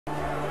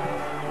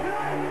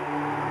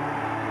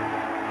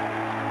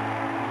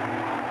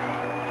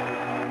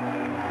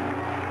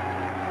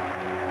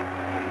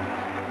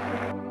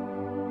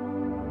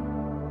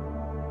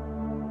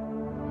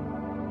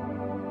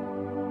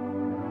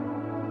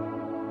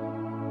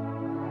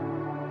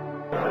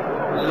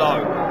Low.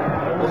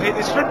 Will hit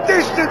this from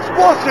distance.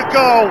 What a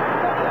goal!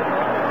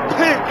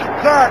 Pick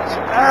that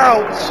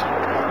out.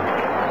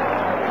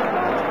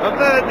 And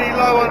Melanie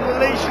Low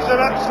unleashes an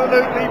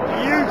absolutely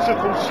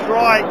beautiful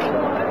strike.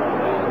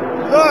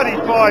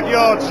 35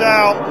 yards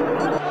out.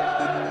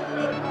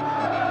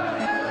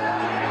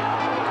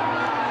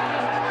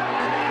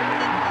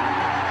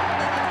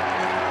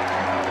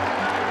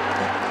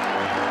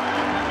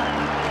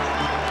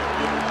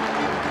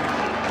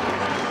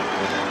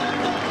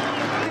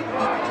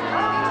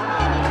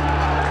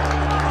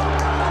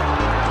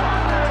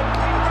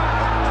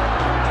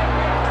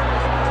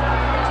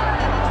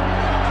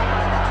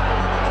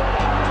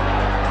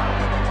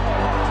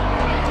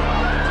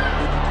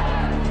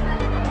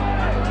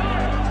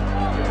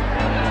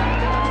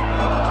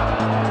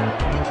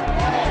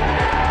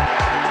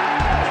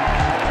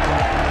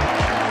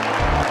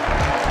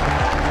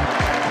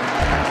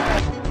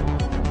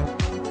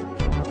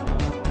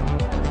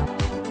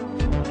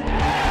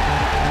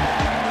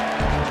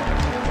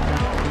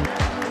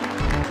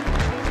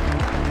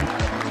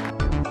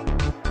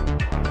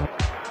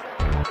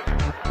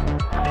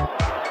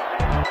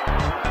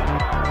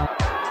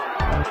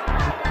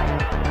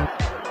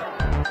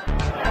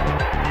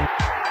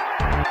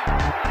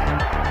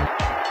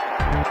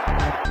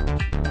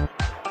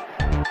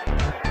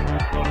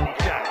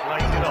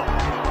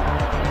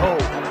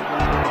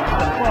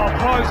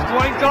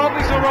 Dwayne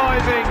Darby's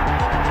arriving.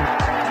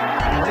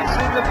 It's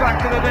in the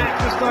back of the net,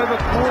 just over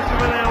quarter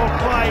of an hour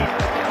played.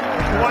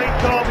 Dwayne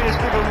Darby has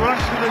given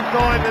Rushden and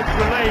Diamonds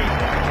relief.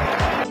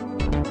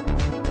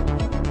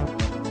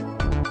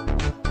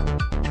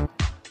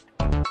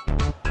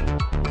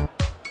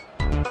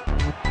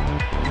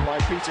 By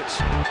Peters.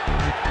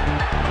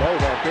 Well,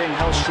 they're being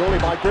held surely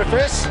by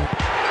Griffiths.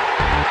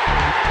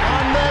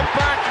 And they're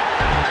back.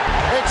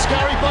 It's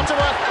Gary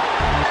Butterworth.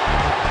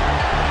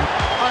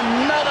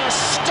 Another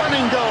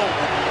stunning goal.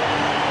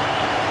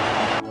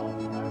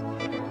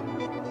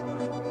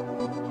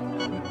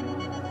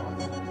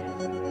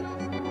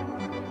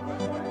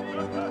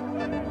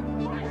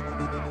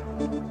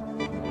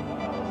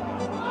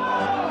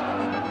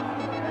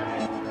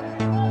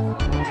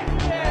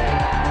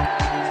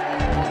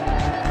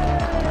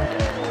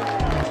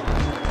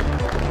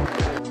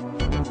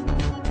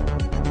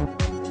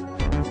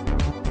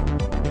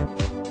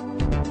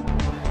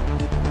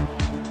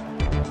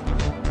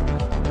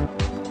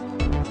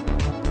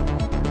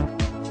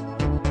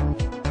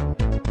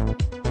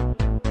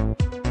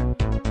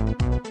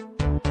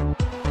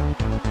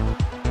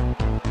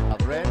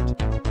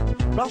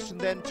 Rushden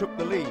then took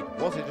the lead.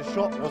 Was it a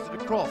shot? Was it a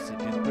cross? It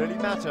didn't really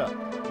matter.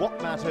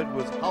 What mattered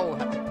was Hull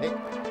had to pick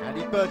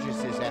Andy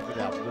Burgess's effort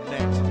out of the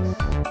net.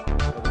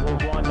 The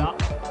ball wind up.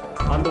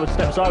 Underwood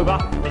steps over.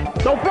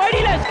 John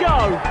Brady, let's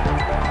go!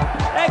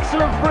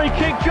 Excellent free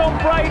kick, John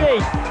Brady.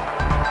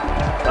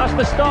 That's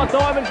the start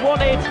Diamonds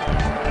wanted.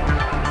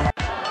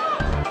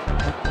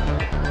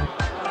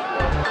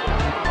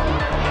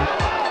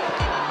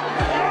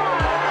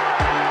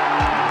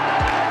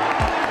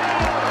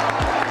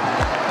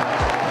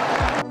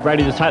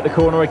 Ready to take the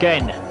corner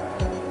again.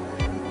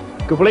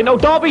 Good ball in. No,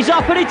 Derby's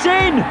up and it's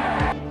in!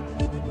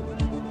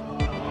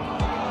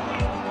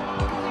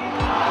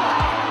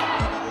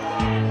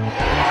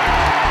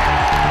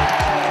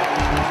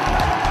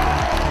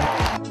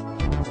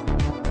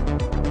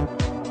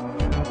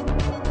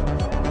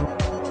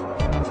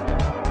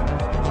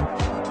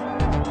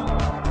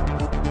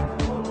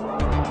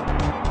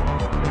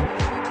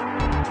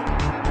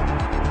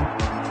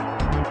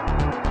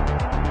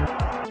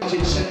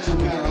 Central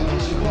Garage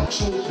is a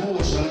Vauxhall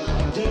Corsa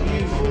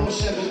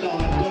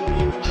W479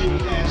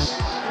 WGS,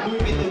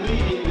 moving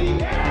immediately.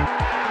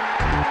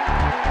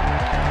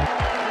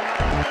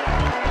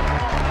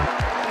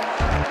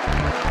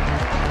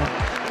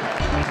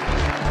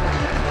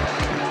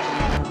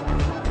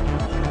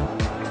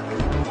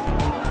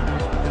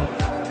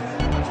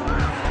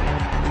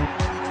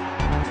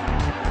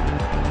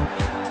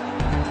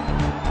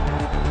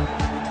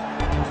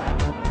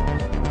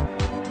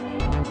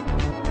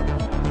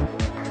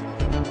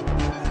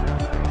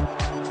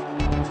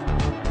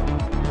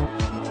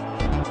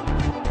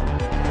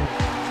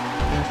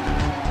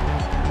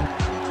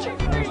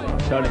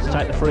 Turning to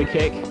take the free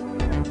kick.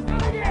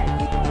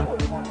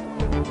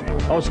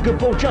 Oh, it's a good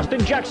ball. Justin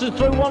Jackson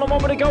through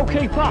one-on-one with the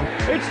goalkeeper.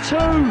 It's two.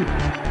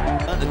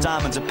 At the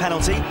Diamonds a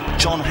penalty,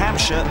 John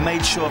Hampshire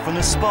made sure from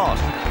the spot.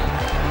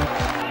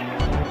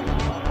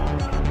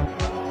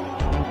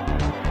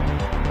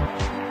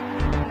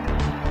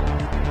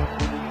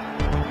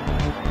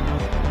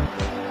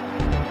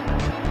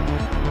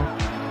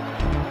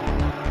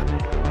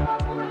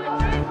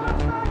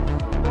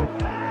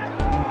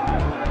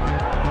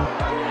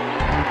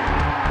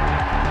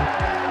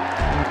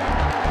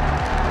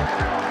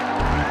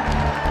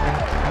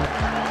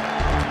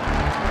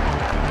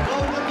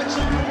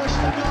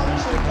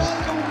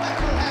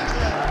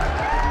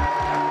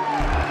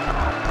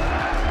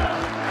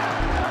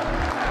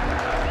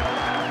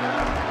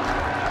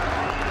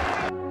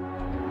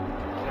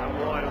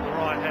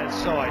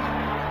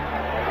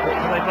 What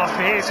can they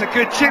muster here? It's a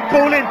good chip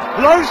ball in.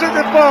 Lows at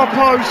the far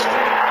post.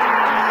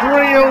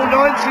 3-all,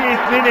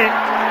 90th minute.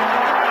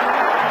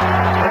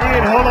 And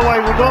Ian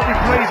Holloway will not be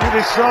pleased with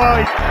his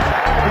side.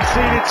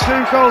 Conceded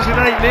 2 goals in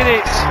 8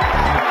 minutes.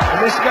 And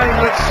this game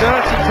looks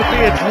certain to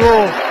be a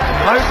draw.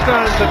 Home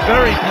fans are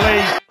very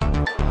pleased.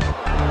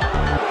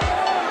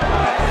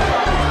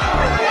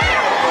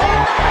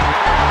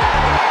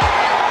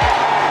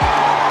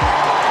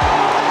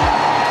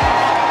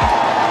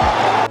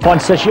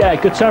 Finds Segier,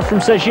 good turn from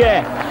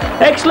Segier.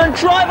 Excellent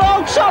drive,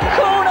 oh, top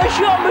corner,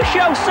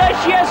 Jean-Michel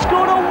Segier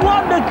scored a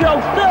wonder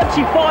goal,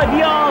 35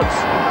 yards.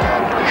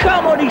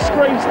 Come on, he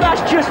screams,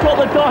 that's just what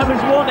the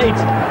Diamonds wanted.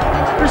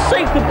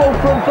 Received the ball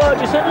from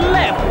Burgess and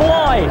let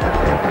fly.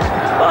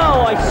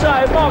 Oh, I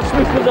say, Mark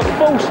Smith was a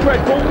full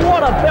stretch, but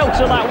what a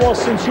belter that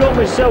was from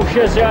Jean-Michel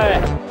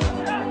Segier.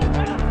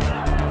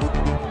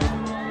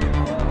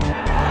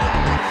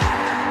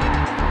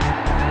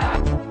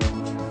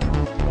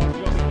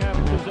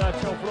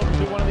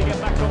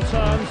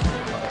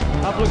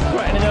 Have looked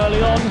threatening early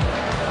on.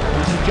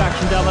 This is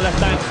Jackson down the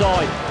left-hand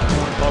side.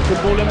 Got a good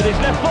ball in with his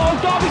left foot. Oh,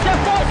 Darby's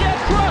there, fires it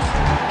across.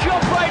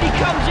 John Brady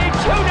comes in,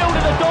 2-0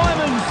 to the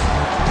Diamonds.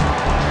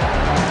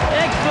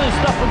 Excellent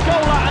stuff, a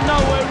goal out of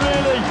nowhere,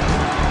 really.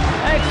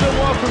 Excellent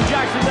work from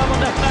Jackson down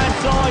the left-hand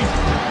side.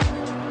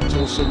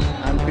 Tilson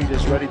and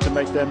Peters ready to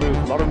make their move.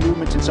 A lot of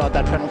movement inside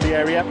that penalty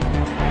area.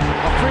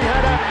 A free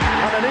header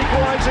and an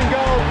equalising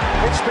goal.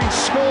 It's been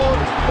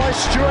scored by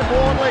Stuart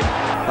Wardley.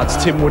 That's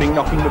Tim Wooding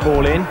knocking the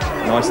ball in.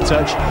 Nice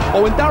touch.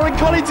 Oh, and Darren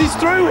Collins is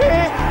through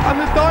here, and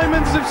the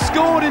Diamonds have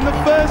scored in the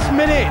first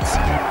minute.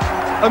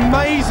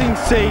 Amazing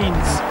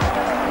scenes.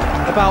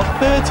 About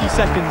 30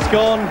 seconds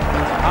gone,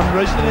 and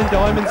Rushden and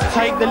Diamonds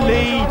take the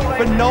lead.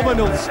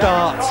 Phenomenal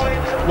start.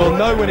 Well,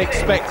 no one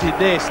expected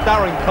this.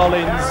 Darren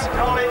Collins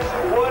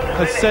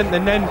has sent the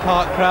Nen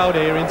Park crowd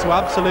here into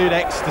absolute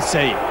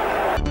ecstasy.